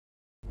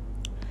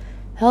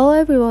Hello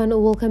everyone,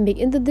 welcome back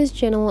into this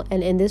channel,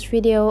 and in this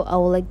video I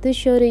would like to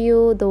show to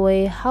you the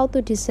way how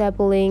to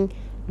disabling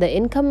the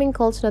incoming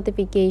calls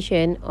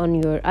notification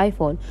on your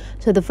iPhone.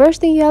 So the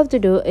first thing you have to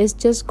do is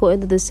just go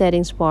into the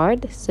settings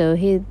part. So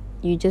here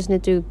you just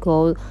need to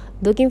go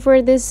looking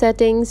for this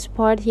settings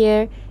part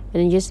here,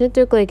 and you just need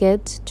to click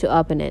it to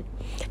open it.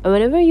 And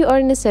whenever you are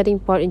in the setting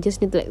part, you just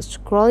need to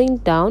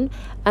scrolling down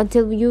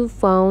until you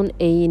found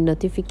a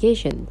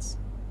notifications,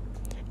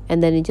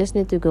 and then you just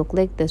need to go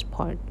click this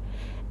part.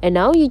 And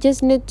now you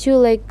just need to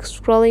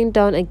scrolling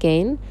down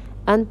again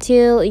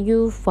until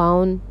you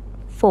found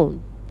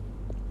phone.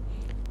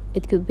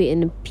 It could be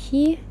in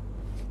P,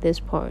 this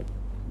part.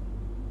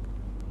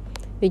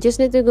 You just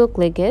need to go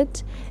click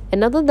it,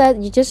 and after that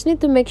you just need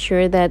to make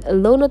sure that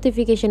allow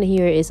notification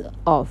here is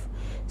off.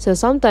 So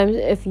sometimes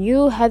if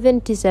you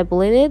haven't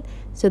disabled it,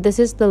 so this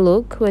is the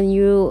look when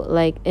you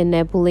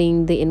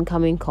enabling the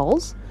incoming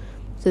calls.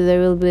 So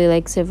there will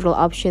be several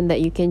options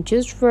that you can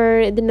choose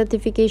for the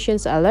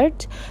notifications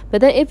alert.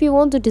 But then if you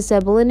want to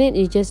disable it,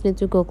 you just need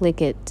to go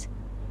click it.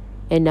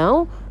 And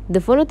now the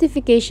phone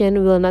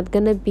notification will not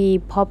gonna be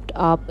popped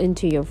up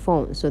into your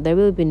phone. So there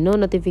will be no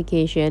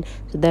notification.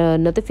 So the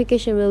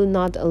notification will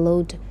not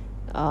allowed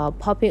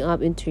popping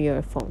up into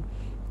your phone.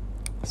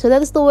 So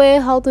that's the way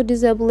how to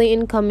disable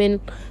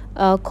incoming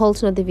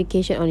calls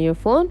notification on your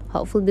phone.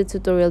 Hopefully the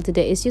tutorial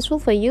today is useful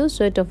for you.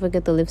 So don't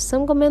forget to leave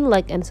some comment,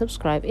 like, and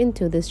subscribe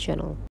into this channel.